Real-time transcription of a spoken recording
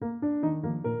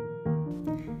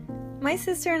My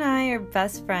sister and I are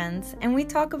best friends, and we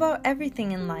talk about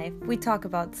everything in life. We talk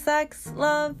about sex,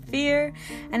 love, fear,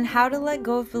 and how to let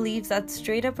go of beliefs that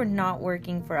straight up are not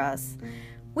working for us.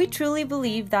 We truly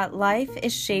believe that life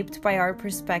is shaped by our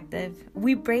perspective.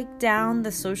 We break down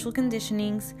the social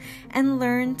conditionings and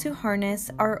learn to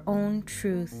harness our own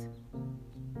truth.